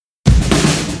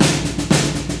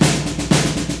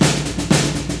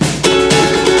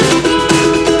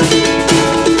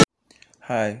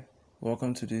Hi,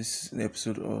 welcome to this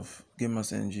episode of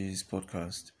Gamers NG's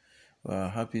podcast. We're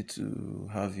happy to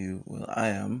have you. Well, I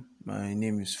am. My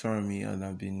name is Fermi, and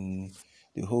I've been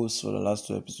the host for the last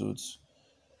two episodes.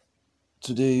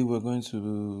 Today, we're going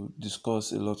to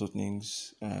discuss a lot of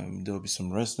things. There'll be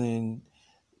some wrestling,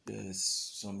 there's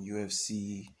some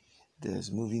UFC, there's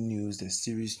movie news, there's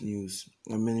series news,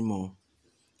 and many more.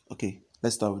 Okay,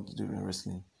 let's start with the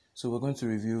wrestling. So we're going to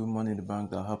review Money in the Bank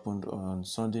that happened on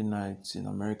Sunday night in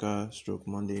America, stroke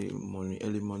Monday morning,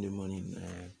 early Monday morning,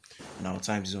 in our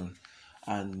time zone.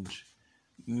 And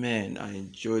man, I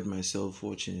enjoyed myself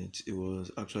watching it. It was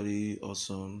actually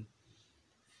awesome.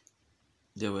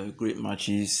 There were great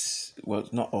matches. Well,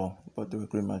 not all, but there were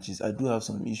great matches. I do have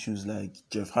some issues like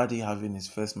Jeff Hardy having his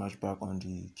first match back on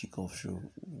the kickoff show.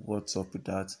 What's up with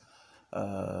that?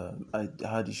 I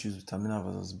had issues with Tamina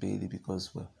versus Bailey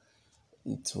because, well,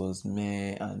 it was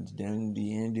meh, and then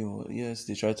the ending was, yes,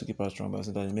 they tried to keep her strong, but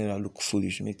they made her look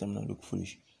foolish, make them look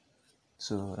foolish.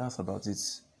 So that's about it.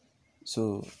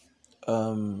 So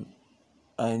um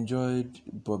I enjoyed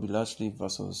Bobby Lashley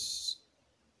versus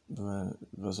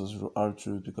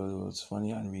R-Truth because it was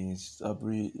funny, and we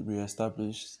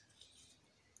re-established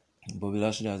Bobby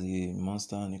Lashley as a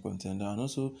monster and a contender, and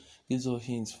also gives us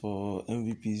hints for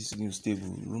MVP's new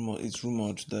stable. It's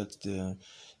rumored that there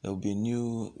will be a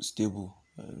new stable.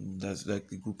 That's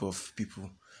like a group of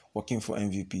people working for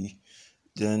MVP.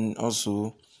 Then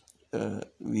also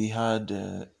we had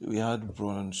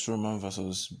Braun Strowman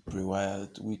versus Bray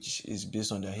Wyatt, which is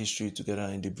based on their history together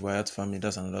in the Wyatt family.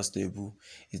 That's another stable.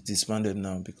 It's disbanded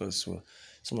now because, well,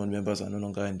 some of the members are no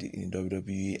longer in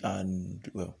WWE, and,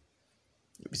 well,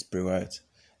 it's Bray Wyatt.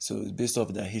 So it's based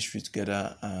off their history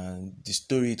together, and the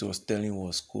story it was telling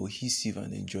was cohesive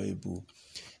and enjoyable.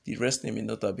 The wrestling may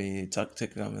not have been a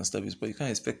technical masterpiece, but you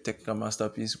can't expect technical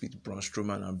masterpiece with Braun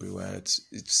Strowman and Bray Wyatt.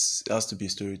 It has to be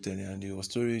storytelling, and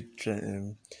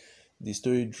the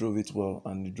story drove it well,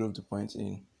 and it drove the point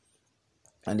in.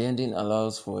 And the ending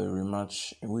allows for a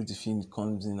rematch in which the Fiend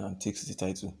comes in and takes the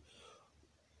title.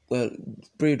 Well,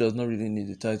 Bray does not really need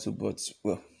the title, but,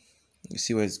 well, you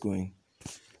see where it's going.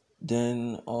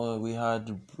 Then we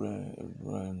had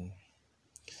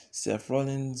Seth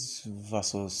Rollins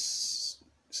versus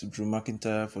Drew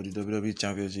McIntyre for the WWE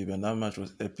Championship, and that match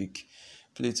was epic.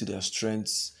 Played to their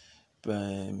strengths,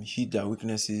 hit their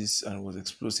weaknesses, and was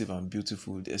explosive and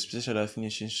beautiful. Especially that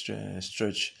finishing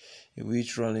stretch in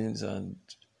which Rollins and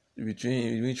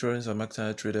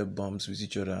McIntyre traded bombs with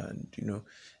each other, and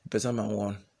better man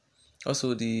won.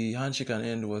 Also, the handshake and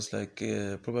end was like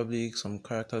probably some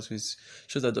characters which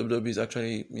shows that WWE is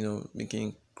actually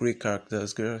making great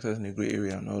characters in a great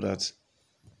area and all that.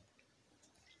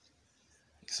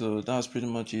 So that was pretty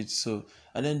much it. So,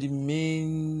 and then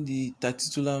the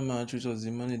titular match, which was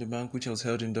the Money in the Bank, which was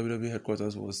held in WWE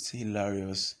headquarters, was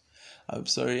hilarious. I'm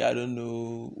sorry, I don't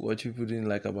know what people didn't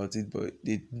like about it, but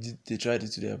they tried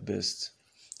it to their best.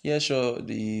 Yeah, sure,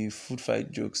 the food fight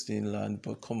jokes didn't land,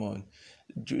 but come on,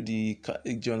 the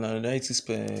John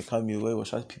Laurinaitis cameo where he was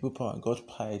shouting people power and got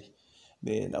pied.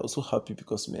 Man, I was so happy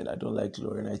because, man, I don't like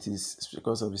Laurinaitis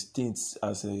because of his stints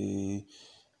as a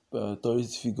authority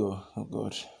figure. Oh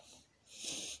God.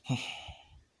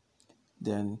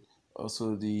 Then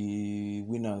also the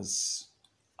winners,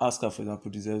 Asuka for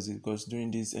example deserves it because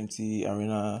during this empty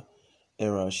arena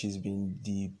era, she's been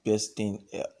the best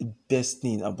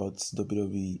thing about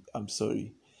WWE. I'm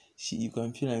sorry. You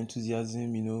can feel her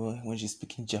enthusiasm, when she's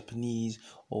speaking Japanese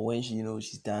or when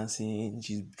she's dancing,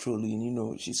 she's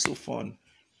trolling, she's so fun.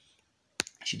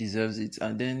 She deserves it.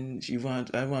 And then I even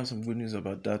have some good news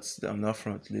about that on that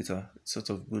front later. It's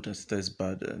sort of good as it is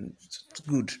bad, and it's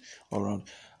good all around.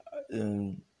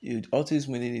 Otis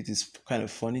winning it is kind of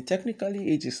funny.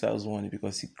 Technically, AJ Styles won it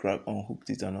because he grabbed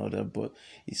unhooked it and all that, but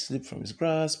he slipped from his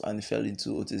grasp and it fell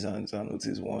into Otis' hands, and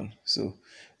Otis won. So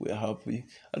we're happy.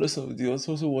 And also, they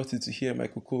also wanted to hear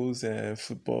Michael Cole's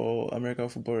American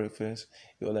football reference.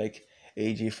 They were like,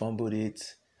 AJ fumbled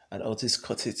it and Otis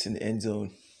caught it in the end zone.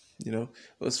 It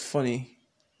was funny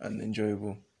and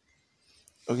enjoyable.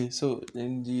 Okay, so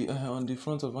in the on the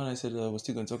front of when I said that I was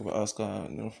still going to talk about Oscar,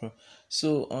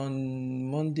 so on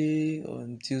Monday,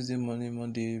 on Tuesday morning,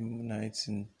 Monday night,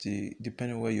 and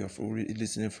depending where you're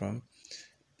listening from,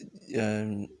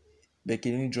 um,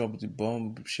 Becky Lynch dropped the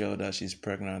bombshell that she's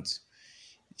pregnant.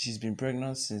 She's been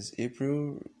pregnant since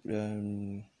April.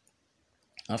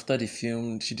 After the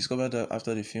film, she discovered that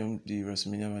after the film, the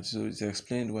WrestleMania match, so it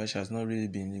explained why she has not really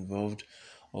been involved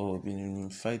or been in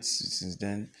fights since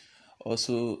then.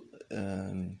 Also,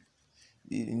 in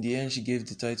the end, she gave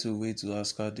the title away to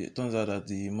Asuka. It turns out that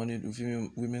the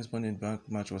women's Money in the Bank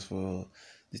match was for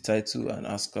the title, and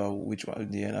Asuka, which one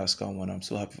in the end Asuka won. I'm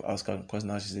so happy for Asuka because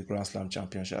now she's a Grand Slam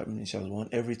champion. I mean, she has won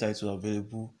every title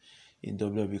available in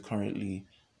WWE currently,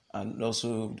 and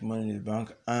also the Money in the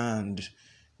Bank and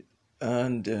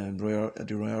Royal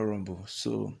the Royal Rumble.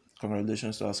 So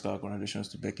congratulations to Asuka, congratulations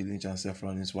to Becky Lynch and Seth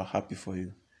Rollins. We're happy for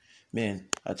you, man.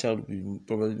 A child will be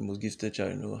probably the most gifted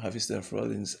child, having Seth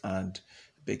Rollins and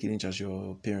Becky Lynch as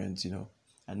your parents,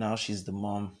 and now she's the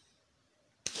mom.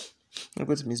 I'm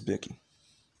going to miss Becky.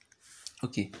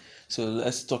 Okay, so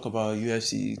let's talk about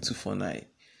UFC 249.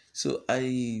 So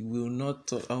I will not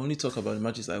talk, I only talk about the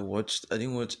matches I watched. I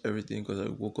didn't watch everything because I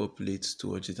woke up late to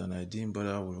watch it and I didn't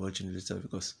bother with watching it later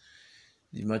because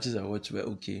the matches I watched were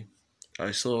okay.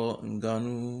 I saw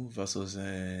Ngannou versus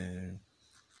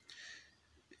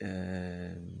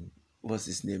what's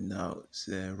his name now? It's,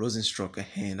 Rosenstruck.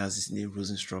 That's his name,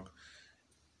 Rosenstruck.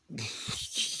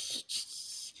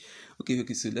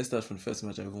 Okay. So let's start from the first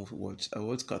match I even watched. I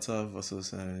watched Qatar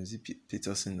versus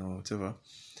Peterson or whatever,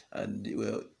 and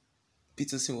well,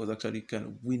 Peterson was actually kind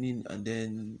of winning, and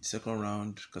then second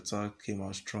round, Qatar came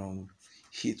out strong,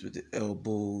 hit with the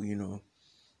elbow,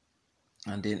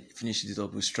 and then finished it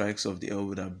up with strikes of the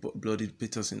elbow that blooded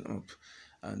Peterson up,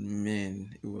 and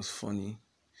man, it was funny.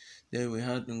 Then we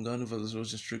had Ngannou versus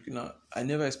Rosenstruck. Now, I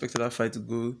never expected that fight to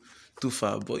go too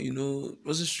far, but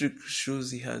Rosenstruck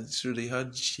showed he had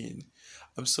chin.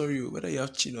 I'm sorry, whether you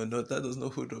have chin or not, that does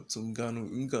not hold up to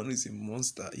Ngannou. Ngannou is a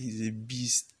monster. He's a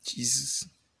beast. Jesus,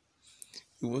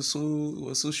 it was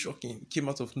so shocking. Came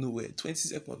out of nowhere. 20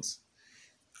 seconds.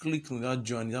 Clicked on that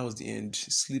joint. That was the end.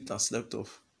 Slept and slept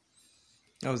off.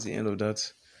 That was the end of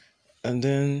that. And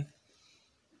then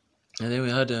we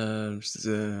had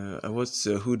I watched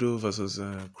Hudo versus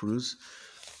Cruz,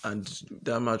 and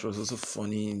that match was also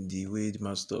funny in the way the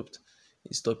match stopped.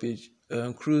 In stoppage,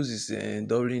 Cruz is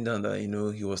doubling down that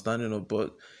he was standing up,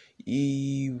 but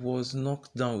he was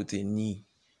knocked down with a knee,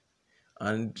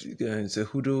 and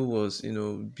Cejudo was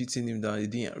beating him down. He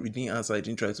didn't answer. He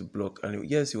didn't try to block, and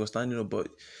yes, he was standing up, but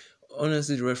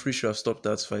honestly, the referee should have stopped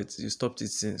that fight. He stopped it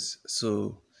since.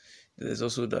 So there's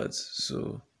also that.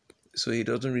 So he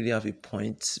doesn't really have a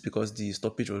point because the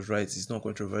stoppage was right. It's not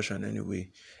controversial in any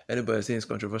way. Anybody saying it's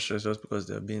controversial is just because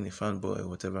they're being a fanboy or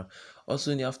whatever.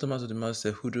 Also, in the aftermath of the match,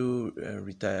 Cejudo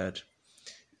retired.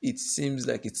 It seems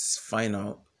like it's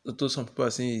final. Although some people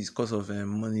are saying it's because of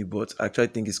money, but I actually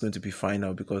think it's going to be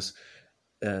final because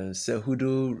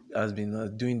Cejudo has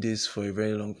been doing this for a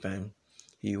very long time.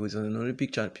 He was an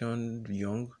Olympic champion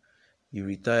young. He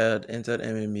retired, entered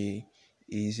MMA.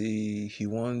 He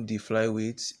won the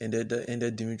flyweight,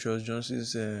 ended Demetrius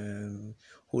Johnson's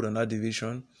hold on that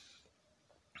division.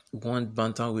 Won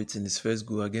bantamweight in his first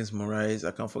go against Moraes.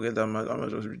 I can't forget that match. That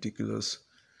match was ridiculous.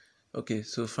 Okay,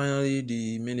 so finally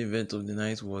the main event of the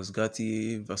night was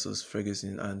Gatti versus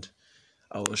Ferguson, and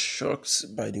I was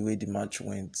shocked by the way the match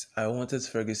went. I wanted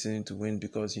Ferguson to win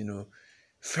because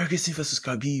Ferguson versus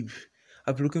Khabib.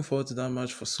 I've been looking forward to that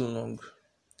match for so long,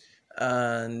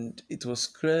 and it was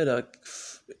clear that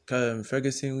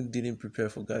Ferguson didn't prepare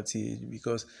for Gatti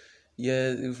because,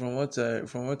 yeah, from what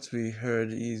we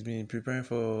heard, he's been preparing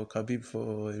for Khabib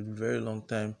for a very long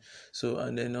time. So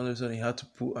and then all of a sudden he had to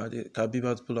pull Khabib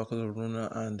had to pull out because of Rona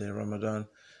and Ramadan,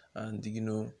 and he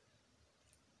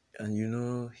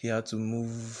had to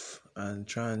move and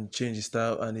try and change his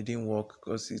style, and it didn't work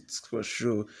because it's for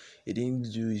sure he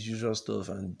didn't do his usual stuff,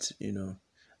 and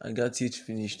Gatti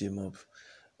finished him up.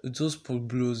 Those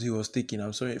blows he was taking,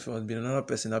 I'm sorry, if it had been another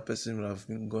person, that person would have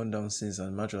been gone down since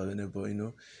and match would have ended. But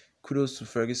kudos to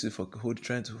Ferguson for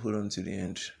trying to hold on to the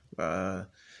end. And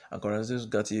congratulations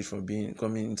Gatti for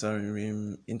coming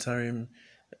interim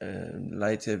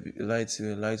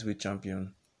lightweight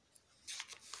champion.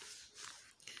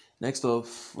 Next up,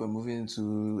 we're moving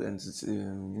into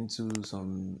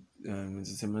some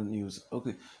entertainment news.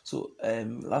 Okay, so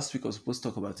last week I was supposed to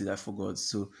talk about it, I forgot.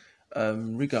 So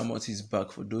Rick and Morty is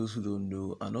back for those who don't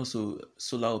know, and also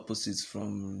Solar Opposites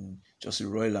from Justin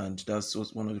Roiland. That's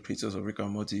one of the creators of Rick and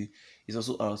Morty. Is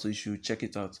also out, so you should check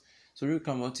it out. So Rick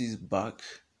and Morty is back,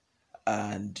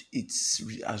 and it's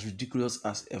as ridiculous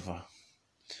as ever.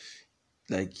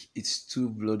 Like it's too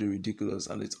bloody ridiculous,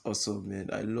 and it's awesome, man.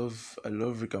 I love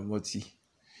Rick and Morty.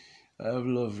 I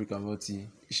love Rick and Morty.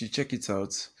 You should check it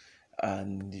out,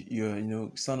 and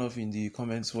sound off in the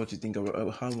comments what you think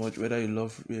about how much whether you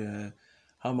love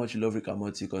how much you love Rick and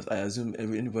Morty, because I assume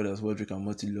anybody that's watched Rick and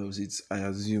Morty loves it. I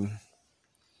assume.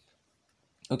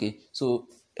 Okay, so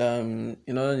in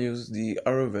other news, the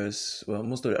Arrowverse, well,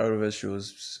 most of the Arrowverse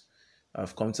shows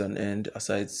have come to an end.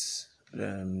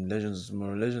 Legends of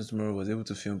Tomorrow. Legends of Tomorrow was able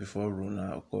to film before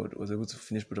Rona occurred. Was able to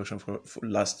finish production for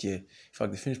last year. In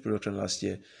fact, they finished production last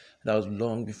year. That was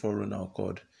long before Rona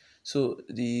occurred. So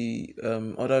the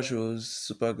other shows,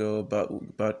 Supergirl,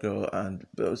 Batgirl, and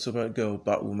Supergirl,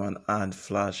 Batwoman, and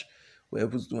Flash,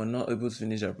 were not able to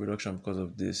finish their production because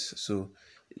of this. So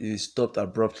it stopped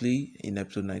abruptly in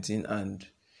episode 19, and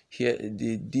here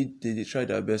they tried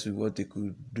their best with what they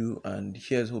could do, and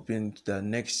here's hoping that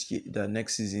next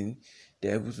season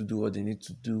they're able to do what they need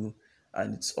to do,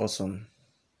 and it's awesome.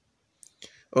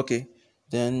 Okay,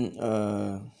 then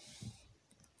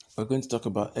we're going to talk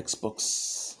about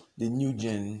Xbox, the new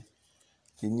gen.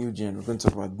 We're going to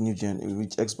talk about the new gen,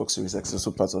 which Xbox Series X is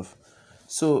also part of.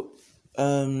 So,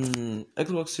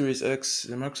 Xbox Series X,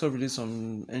 Microsoft released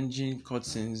some engine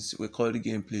cutscenes with quality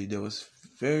gameplay. There was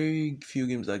very few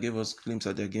games that gave us glimpse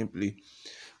at their gameplay,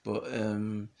 but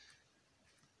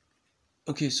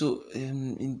okay. So,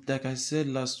 like I said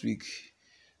last week,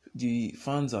 the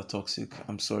fans are toxic.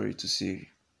 I'm sorry to say,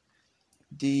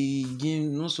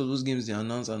 most of those games they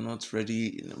announce are not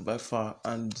ready by far,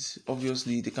 and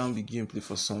obviously they can't be gameplay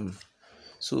for some.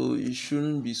 So it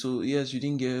shouldn't be. So yes, you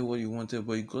didn't get what you wanted,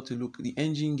 but you got to look. The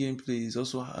engine gameplay is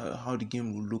also how the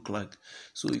game will look like.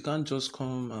 So you can't just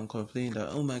come and complain that,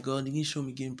 oh my god, they didn't show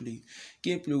me gameplay.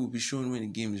 Gameplay will be shown when the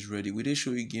game is ready. Will they show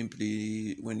you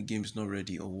gameplay when the game is not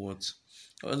ready, or what?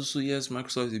 Also, yes,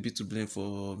 Microsoft is a bit to blame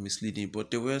for misleading, but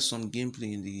there were some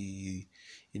gameplay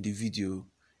in the video.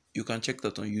 You can check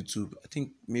that on YouTube. I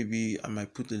think maybe I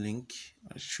might put the link.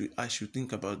 I should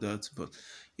think about that, but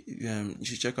you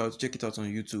should check it out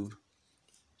on YouTube.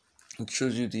 It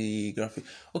shows you the graphic.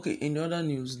 Okay, in the other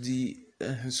news, the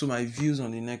so my views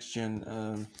on the next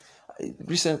gen.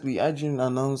 Recently, IGN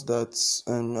announced that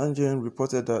IGN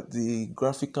reported that the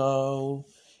graphical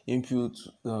input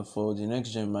for the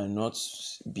next gen might not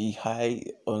be high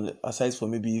on aside for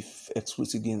maybe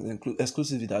exclusive games.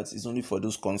 Exclusive that is only for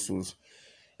those consoles,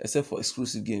 except for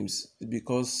exclusive games,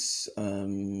 because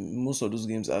most of those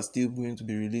games are still going to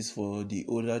be released for the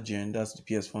older gen, that's the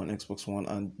PS4 and Xbox One,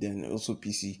 and then also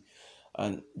PC.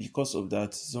 And because of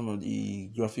that, some of the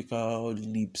graphical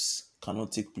leaps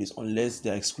cannot take place unless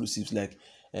they're exclusives, like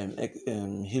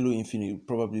Halo Infinite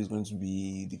probably is going to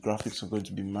be, the graphics are going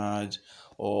to be mad,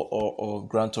 or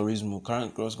Gran Turismo.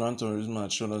 Gran Turismo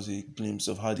had shown us a glimpse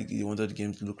of how they wanted the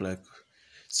game to look like.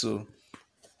 So,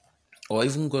 or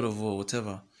even God of War,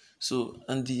 whatever. So,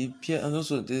 and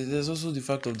also there's also the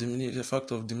fact of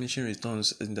diminishing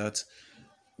returns, in that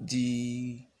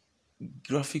the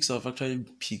graphics have actually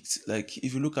peaked. Like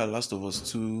if you look at Last of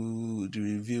Us 2, the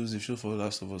reviews they show for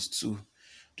Last of Us 2,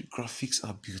 the graphics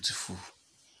are beautiful.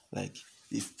 Like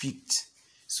they've peaked.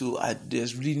 So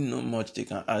there's really not much they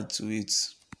can add to it.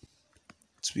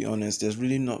 To be honest, there's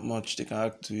really not much they can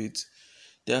add to it.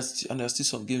 There's still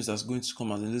some games that's going to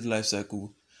come on a little life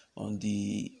cycle on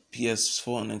the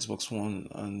PS4 and Xbox One,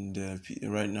 and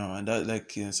right now, and that, like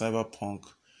Cyberpunk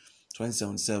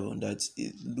 2077, that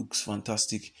it looks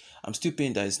fantastic. I'm still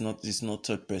paying that it's not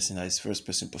third person, that it's first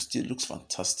person, but still looks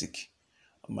fantastic.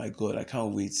 Oh my god, I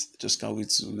can't wait. Just can't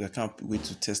wait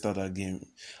to test out that game.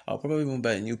 I'll probably even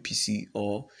buy a new PC,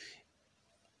 or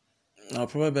I'll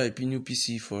probably buy a new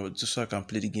PC for just so I can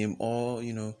play the game, or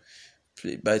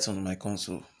buy it on my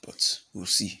console. But we'll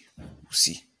see. We'll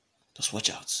see. Just watch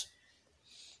out.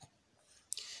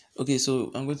 Okay,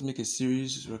 so I'm going to make a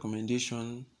series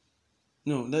recommendation.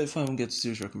 No, that if I won't get to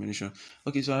serious recommendation.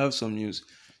 Okay, so I have some news.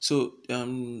 So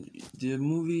the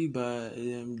movie by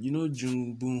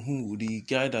Jung Boon Ho, the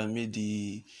guy that made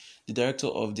the director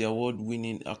of the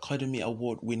Academy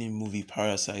Award winning movie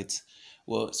Parasite.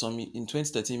 Well, in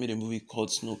 2013 made a movie called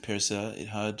Snowpiercer. It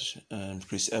had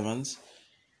Chris Evans.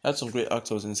 It had some great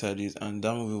actors inside it, and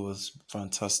that movie was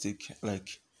fantastic.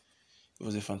 Like, it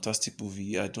was a fantastic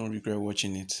movie. I don't regret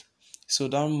watching it. So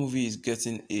that movie is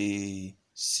getting a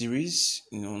series,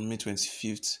 on May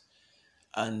 25th.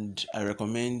 And I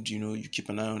recommend, you keep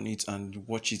an eye on it and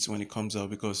watch it when it comes out,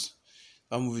 because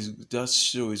that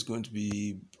show is going to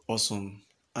be awesome.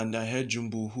 And I heard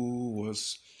Jumbo who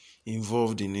was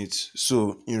involved in it.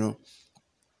 So, it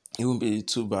won't be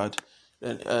too bad.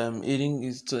 And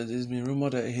there's been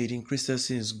rumored that Hayden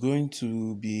Christensen is going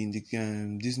to be in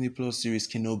the Disney Plus series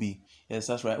Kenobi. Yes,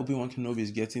 that's right. Obi-Wan Kenobi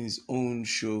is getting his own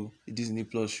show, a Disney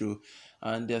Plus show,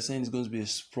 and they're saying it's going to be a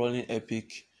sprawling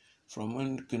epic from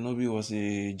when Kenobi was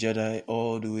a Jedi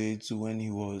all the way to when he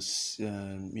was,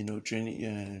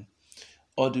 training,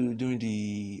 during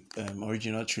the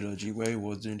original trilogy, where he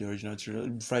was doing the original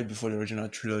trilogy, right before the original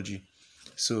trilogy.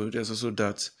 So there's also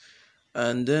that.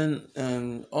 And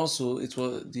then also it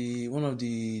was the one of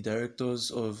the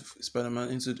directors of Spider-Man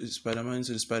into the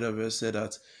Spider-Verse said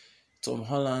that Tom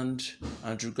Holland,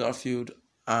 Andrew Garfield,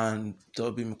 and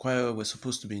Tobey Maguire were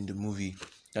supposed to be in the movie.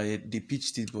 They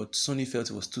pitched it, but Sony felt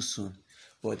it was too soon.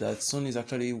 But that Sony is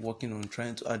actually working on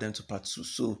trying to add them to part two.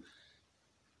 So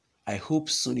I hope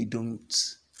Sony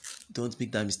don't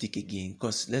make that mistake again.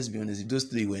 Because let's be honest, if those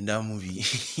three were in that movie,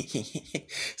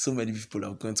 so many people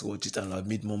are going to watch it and have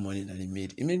made more money than it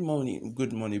made. It made money,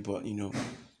 good money, but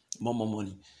more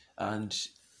money. And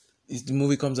if the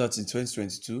movie comes out in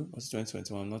 2022 or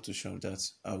 2021, I'm not too sure of that.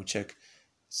 I'll check.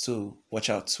 So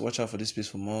watch out. Watch out for this space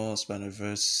for more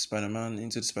Spider-Man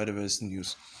into the Spider-Verse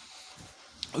news.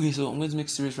 Okay, so I'm going to make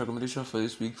series recommendation for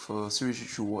this week for series you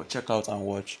should check out and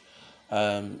watch.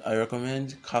 I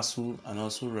recommend Castle and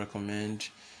also recommend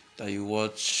that you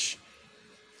watch.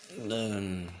 Let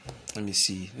me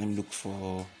see. Let me look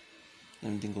for.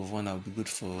 Let me think of one that would be good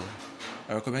for.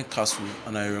 I recommend Castle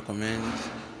and I recommend.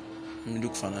 Let me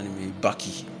look for an anime.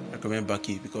 Baki. I recommend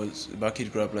Baki because Baki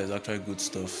the Grappler is actually good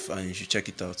stuff and you should check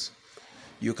it out.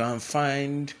 You can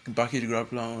find Baki the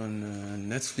Grappler on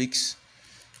Netflix.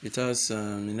 It has a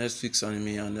Netflix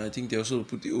anime, and I think they also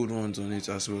put the old ones on it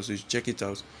as well. So you should check it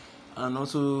out, and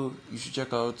also you should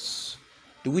check out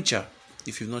The Witcher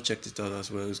if you've not checked it out as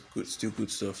well. It's good, still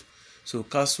good stuff. So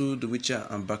Castle, The Witcher,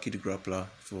 and Baki the Grappler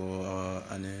for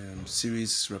an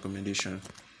series recommendation.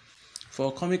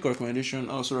 For comic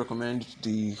recommendation, I also recommend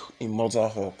the Immortal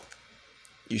Hulk.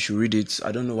 You should read it.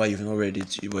 I don't know why you've not read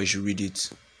it, but you should read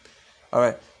it. All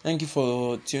right. Thank you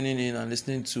for tuning in and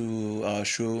listening to our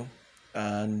show.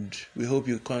 And we hope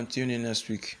you can tune in next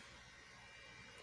week.